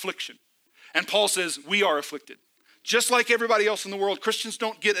 That's affliction. And Paul says we are afflicted. Just like everybody else in the world, Christians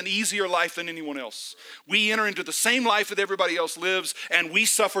don't get an easier life than anyone else. We enter into the same life that everybody else lives, and we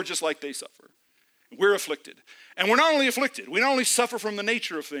suffer just like they suffer. We're afflicted. And we're not only afflicted, we not only suffer from the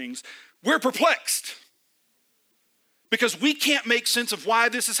nature of things, we're perplexed. Because we can't make sense of why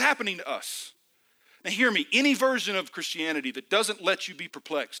this is happening to us. Now hear me, any version of Christianity that doesn't let you be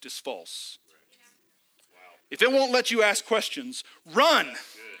perplexed is false. If it won't let you ask questions, run.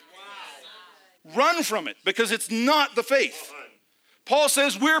 Run from it, because it's not the faith. Paul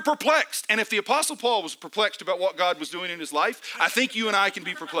says we're perplexed. And if the Apostle Paul was perplexed about what God was doing in his life, I think you and I can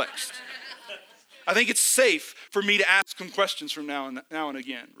be perplexed. I think it's safe for me to ask some questions from now and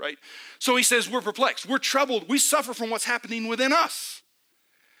again, right? So he says we're perplexed, we're troubled, we suffer from what's happening within us.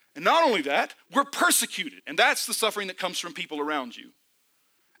 And not only that, we're persecuted. And that's the suffering that comes from people around you.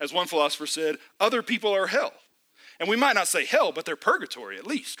 As one philosopher said, other people are hell. And we might not say hell, but they're purgatory at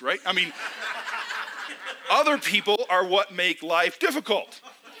least, right? I mean, other people are what make life difficult.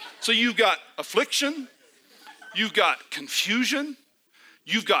 So you've got affliction, you've got confusion,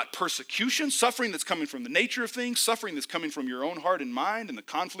 you've got persecution, suffering that's coming from the nature of things, suffering that's coming from your own heart and mind and the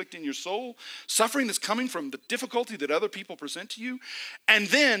conflict in your soul, suffering that's coming from the difficulty that other people present to you. And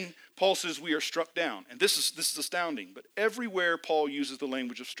then Paul says we are struck down. And this is astounding, but everywhere Paul uses the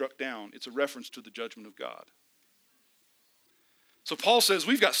language of struck down, it's a reference to the judgment of God. So Paul says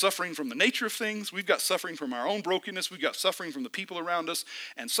we've got suffering from the nature of things, we've got suffering from our own brokenness, we've got suffering from the people around us,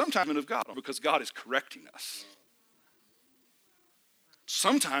 and sometimes of God, because God is correcting us.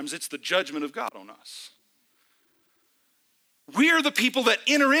 Sometimes it's the judgment of God on us. We are the people that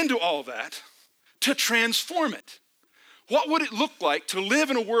enter into all that to transform it. What would it look like to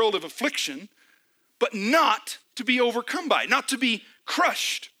live in a world of affliction, but not to be overcome by it, not to be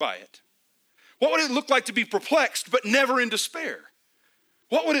crushed by it? What would it look like to be perplexed, but never in despair?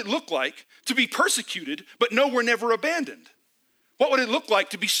 What would it look like to be persecuted, but know we're never abandoned? What would it look like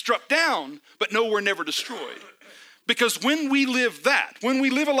to be struck down, but know we're never destroyed? Because when we live that, when we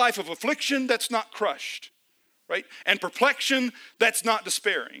live a life of affliction, that's not crushed, right? And perplexion, that's not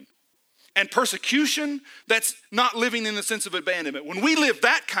despairing. And persecution, that's not living in the sense of abandonment. When we live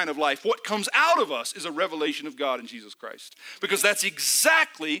that kind of life, what comes out of us is a revelation of God in Jesus Christ. Because that's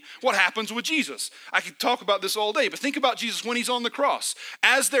exactly what happens with Jesus. I could talk about this all day, but think about Jesus when he's on the cross.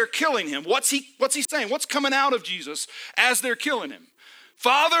 As they're killing him, what's he saying? What's coming out of Jesus as they're killing him?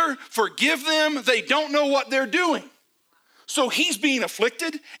 Father, forgive them. They don't know what they're doing. So he's being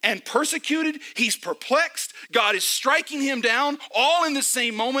afflicted and persecuted. He's perplexed. God is striking him down all in the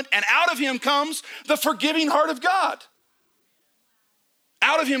same moment. And out of him comes the forgiving heart of God.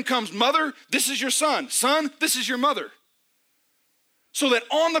 Out of him comes, mother, this is your son. Son, this is your mother. So that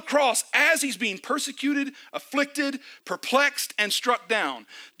on the cross, as he's being persecuted, afflicted, perplexed, and struck down,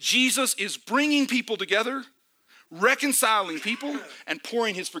 Jesus is bringing people together, reconciling people, and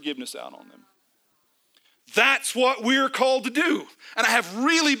pouring his forgiveness out on them. That's what we're called to do. And I have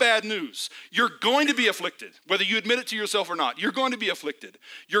really bad news. You're going to be afflicted, whether you admit it to yourself or not. You're going to be afflicted.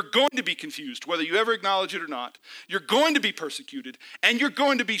 You're going to be confused, whether you ever acknowledge it or not. You're going to be persecuted, and you're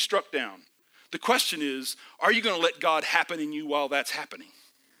going to be struck down. The question is, are you going to let God happen in you while that's happening?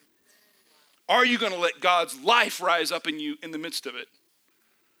 Are you going to let God's life rise up in you in the midst of it?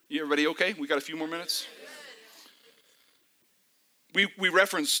 Everybody okay? We got a few more minutes? We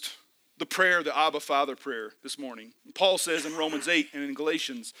referenced the prayer, the Abba Father prayer this morning. Paul says in Romans 8 and in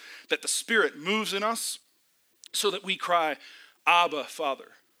Galatians that the Spirit moves in us so that we cry, Abba Father.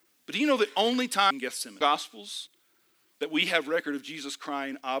 But do you know the only time in Gethsemane, Gospels, that we have record of Jesus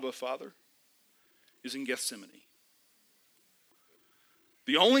crying, Abba Father, is in Gethsemane.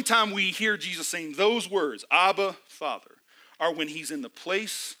 The only time we hear Jesus saying those words, Abba Father, are when he's in the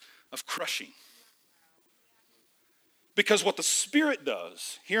place of crushing. Because what the Spirit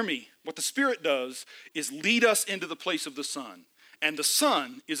does, hear me, what the Spirit does is lead us into the place of the Son. And the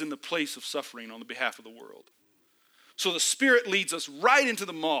Son is in the place of suffering on the behalf of the world. So the Spirit leads us right into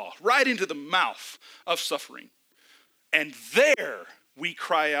the maw, right into the mouth of suffering. And there we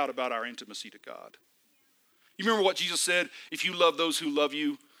cry out about our intimacy to God. You remember what Jesus said? If you love those who love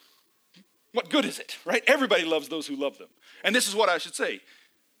you, what good is it, right? Everybody loves those who love them. And this is what I should say.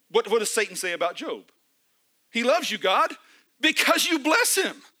 What does Satan say about Job? He loves you, God, because you bless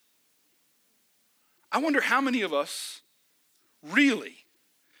him. I wonder how many of us really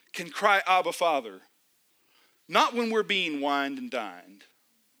can cry, Abba, Father, Not when we're being wined and dined.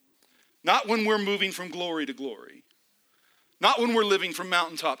 Not when we're moving from glory to glory. Not when we're living from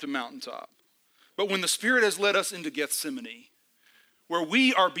mountaintop to mountaintop. But when the Spirit has led us into Gethsemane, where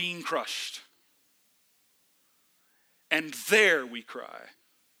we are being crushed. And there we cry,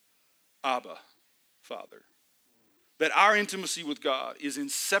 Abba, Father. That our intimacy with God is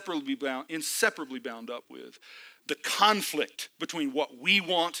inseparably bound up with the conflict between what we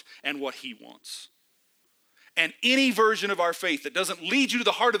want and what he wants. And any version of our faith that doesn't lead you to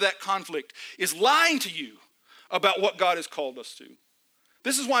the heart of that conflict is lying to you about what God has called us to.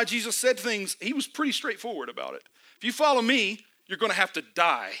 This is why Jesus said things, he was pretty straightforward about it. If you follow me, you're going to have to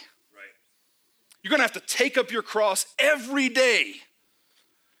die. Right. You're going to have to take up your cross every day.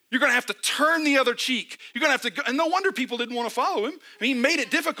 You're going to have to turn the other cheek. You're going to have to go, and no wonder people didn't want to follow him. I mean, he made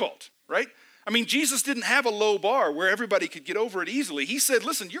it difficult, right? I mean, Jesus didn't have a low bar where everybody could get over it easily. He said,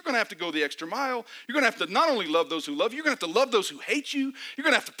 listen, you're going to have to go the extra mile. You're going to have to not only love those who love you, you're going to have to love those who hate you. You're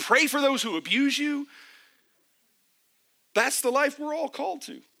going to have to pray for those who abuse you. That's the life we're all called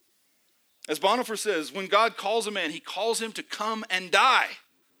to. As Bonhoeffer says, when God calls a man, he calls him to come and die.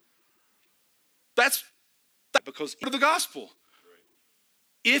 That's because of the gospel.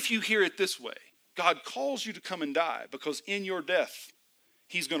 If you hear it this way, God calls you to come and die because in your death,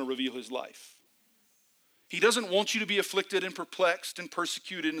 he's going to reveal his life. He doesn't want you to be afflicted and perplexed and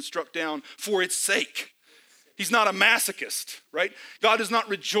persecuted and struck down for its sake. He's not a masochist, right? God does not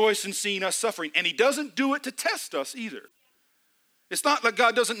rejoice in seeing us suffering, and he doesn't do it to test us either. It's not like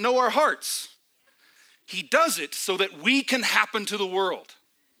God doesn't know our hearts. He does it so that we can happen to the world.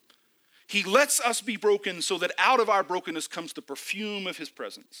 He lets us be broken so that out of our brokenness comes the perfume of his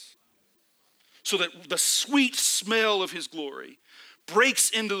presence. So that the sweet smell of his glory breaks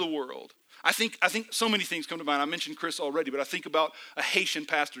into the world. I think so many things come to mind. I mentioned Chris already, but I think about a Haitian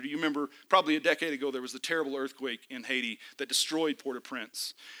pastor. Do you remember probably a decade ago there was the terrible earthquake in Haiti that destroyed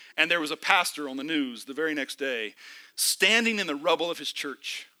Port-au-Prince? And there was a pastor on the news the very next day standing in the rubble of his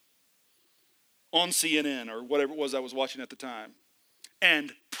church on CNN or whatever it was I was watching at the time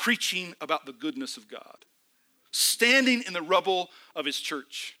and preaching about the goodness of God. Standing in the rubble of his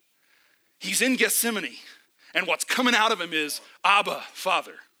church. He's in Gethsemane, and what's coming out of him is Abba,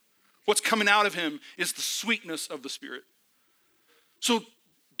 Father. What's coming out of him is the sweetness of the Spirit. So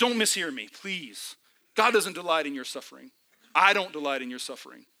don't mishear me, please. God doesn't delight in your suffering. I don't delight in your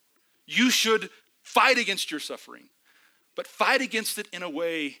suffering. You should fight against your suffering, but fight against it in a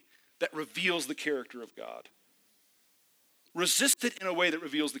way that reveals the character of God. Resist it in a way that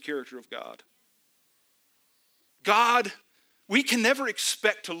reveals the character of God. God, we can never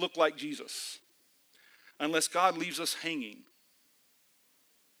expect to look like Jesus unless God leaves us hanging.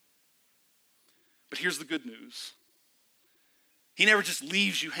 But here's the good news. He never just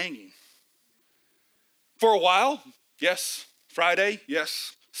leaves you hanging. For a while, yes. Friday,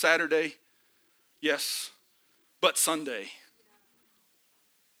 yes. Saturday, yes. But Sunday,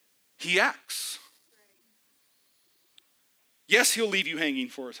 he acts. Yes, he'll leave you hanging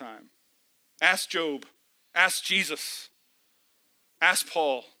for a time. Ask Job. Ask Jesus. Ask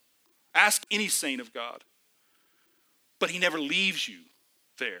Paul. Ask any saint of God. But he never leaves you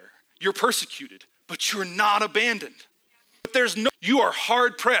there. You're persecuted, but you're not abandoned. But you are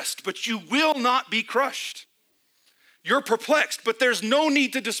hard pressed, but you will not be crushed. You're perplexed, but there's no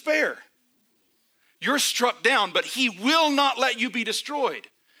need to despair. You're struck down, but he will not let you be destroyed.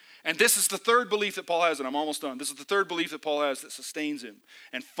 And this is the third belief that Paul has, and I'm almost done. This is the third belief that Paul has that sustains him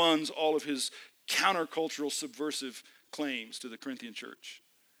and funds all of his countercultural, subversive claims to the Corinthian church.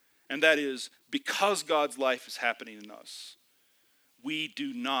 And that is, because God's life is happening in us, we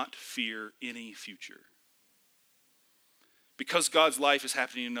do not fear any future. Because God's life is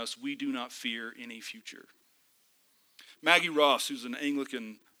happening in us, we do not fear any future. Maggie Ross, who's an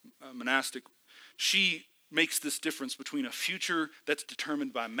Anglican monastic, she makes this difference between a future that's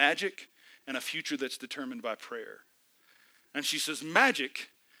determined by magic and a future that's determined by prayer. And she says magic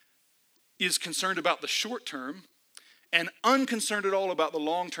is concerned about the short term and unconcerned at all about the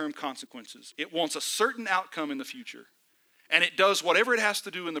long-term consequences. It wants a certain outcome in the future. And it does whatever it has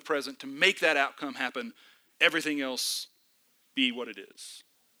to do in the present to make that outcome happen, everything else be what it is.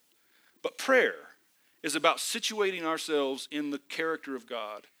 But prayer is about situating ourselves in the character of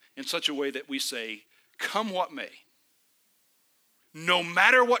God in such a way that we say, come what may, no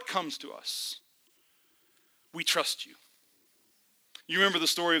matter what comes to us, we trust you. You remember the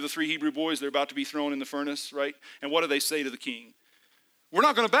story of the 3 Hebrew boys? They're about to be thrown in the furnace, right? And what do they say to the king? We're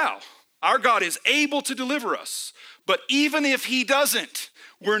not going to bow. Our God is able to deliver us. But even if he doesn't,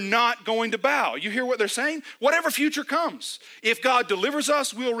 we're not going to bow. You hear what they're saying? Whatever future comes, if God delivers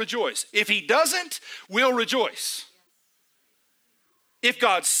us, we'll rejoice. If he doesn't, we'll rejoice. If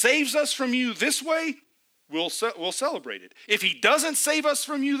God saves us from you this way, we'll celebrate it. If he doesn't save us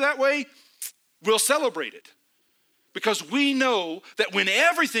from you that way, we'll celebrate it. Because we know that when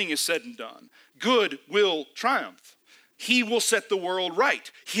everything is said and done, good will triumph. He will set the world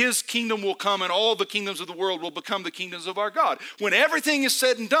right. His kingdom will come and all the kingdoms of the world will become the kingdoms of our God. When everything is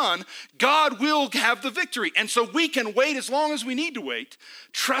said and done, God will have the victory. And so we can wait as long as we need to wait,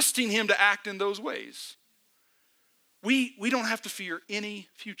 trusting him to act in those ways. We don't have to fear any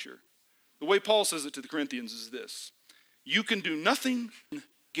future. The way Paul says it to the Corinthians is this: you can do nothing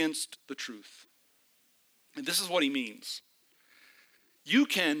against the truth. And this is what he means. You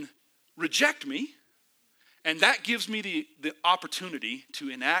can reject me, and that gives me the opportunity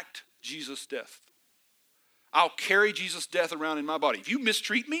to enact Jesus' death. I'll carry Jesus' death around in my body. If you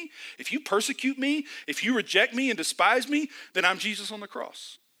mistreat me, if you persecute me, if you reject me and despise me, then I'm Jesus on the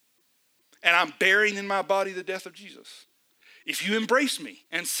cross. And I'm bearing in my body the death of Jesus. If you embrace me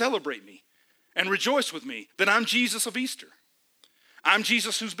and celebrate me and rejoice with me, then I'm Jesus of Easter. I'm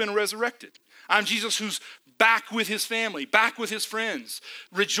Jesus who's been resurrected. I'm Jesus who's back with his family, back with his friends,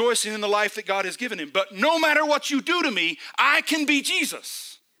 rejoicing in the life that God has given him. But no matter what you do to me, I can be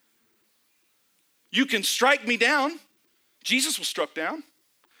Jesus. You can strike me down. Jesus was struck down.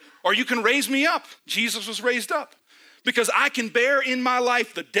 Or you can raise me up. Jesus was raised up. Because I can bear in my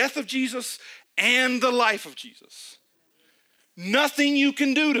life the death of Jesus and the life of Jesus. Nothing you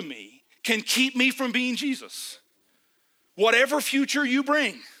can do to me can keep me from being Jesus. Whatever future you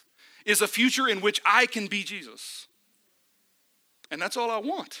bring is a future in which I can be Jesus. And that's all I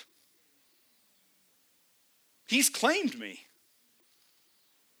want. He's claimed me.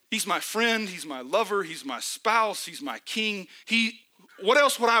 He's my friend, he's my lover, he's my spouse, he's my king. What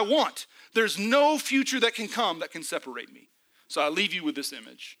else would I want? There's no future that can come that can separate me. So I leave you with this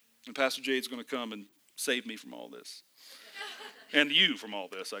image. And Pastor Jade's going to come and save me from all this. And you from all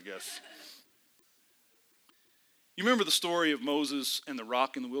this, I guess. You remember the story of Moses and the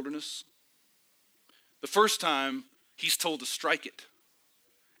rock in the wilderness? The first time, he's told to strike it.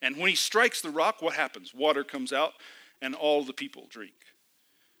 And when he strikes the rock, what happens? Water comes out and all the people drink.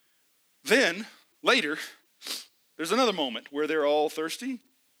 Then, later, there's another moment where they're all thirsty.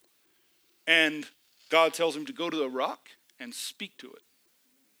 And God tells him to go to the rock and speak to it.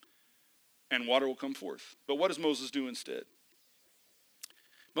 And water will come forth. But what does Moses do instead?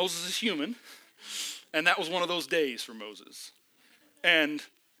 Moses is human. And that was one of those days for Moses. And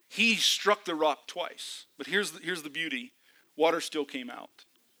he struck the rock twice. But here's the beauty. Water still came out.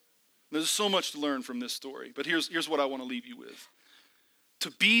 There's so much to learn from this story. But here's what I want to leave you with.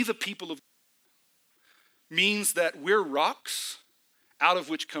 To be the people of God means that we're rocks out of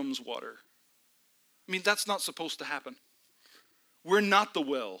which comes water. I mean, that's not supposed to happen. We're not the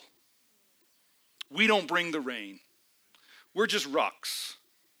well. We don't bring the rain. We're just rocks.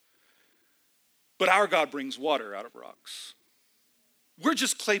 But our God brings water out of rocks. We're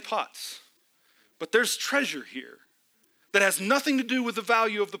just clay pots. But there's treasure here that has nothing to do with the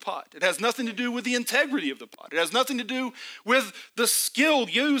value of the pot. It has nothing to do with the integrity of the pot. It has nothing to do with the skill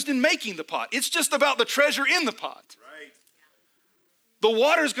used in making the pot. It's just about the treasure in the pot. Right. The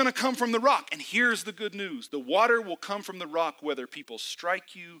water is going to come from the rock. And here's the good news. The water will come from the rock whether people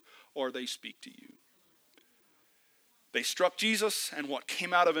strike you or they speak to you. They struck Jesus, and what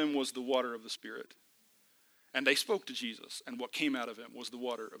came out of him was the water of the Spirit. And they spoke to Jesus, and what came out of him was the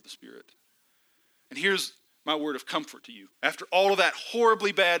water of the Spirit. And here's my word of comfort to you. After all of that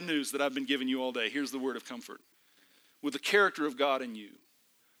horribly bad news that I've been giving you all day, here's the word of comfort. With the character of God in you,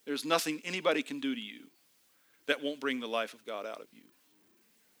 there's nothing anybody can do to you that won't bring the life of God out of you.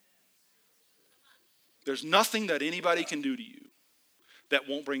 There's nothing that anybody can do to you that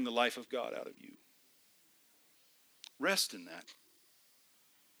won't bring the life of God out of you. Rest in that.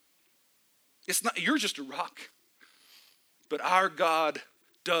 It's not, you're just a rock. But our God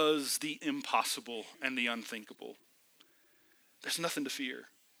does the impossible and the unthinkable. There's nothing to fear.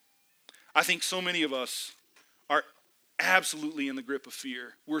 I think so many of us are absolutely in the grip of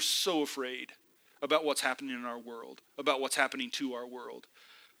fear. We're so afraid about what's happening in our world, about what's happening to our world.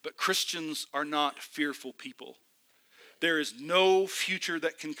 But Christians are not fearful people. There is no future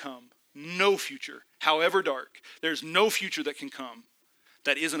that can come. No future, however dark, there's no future that can come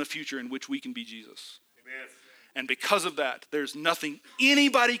that isn't a future in which we can be Jesus. Amen. And because of that, there's nothing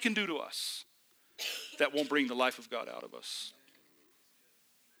anybody can do to us that won't bring the life of God out of us.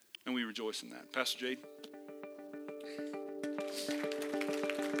 And we rejoice in that. Pastor Jade.